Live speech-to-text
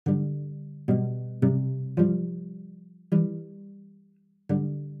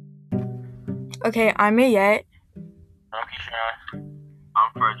Okay, I'm Mayette. I'm Keyshawn.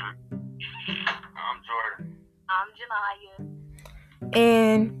 I'm Frederick. I'm Jordan. I'm Janaya.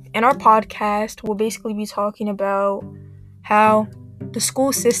 And in our podcast, we'll basically be talking about how the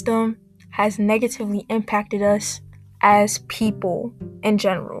school system has negatively impacted us as people in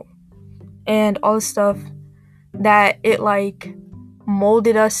general, and all the stuff that it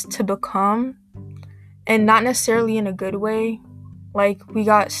molded us to become, and not necessarily in a good way. Like, we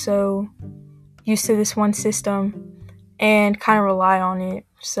got so used to this one system and kind of rely on it.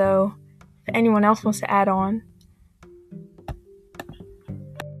 So, if anyone else wants to add on.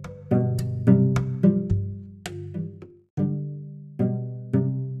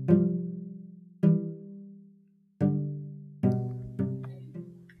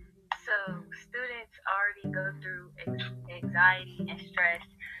 So students already go through anxiety and stress.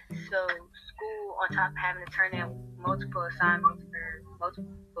 So school, on top of having to turn in multiple assignments for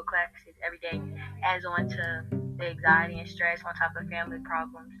multiple classes every day, adds on to the anxiety and stress on top of family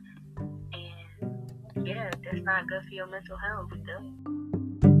problems. And yeah, that's not good for your mental health. Though.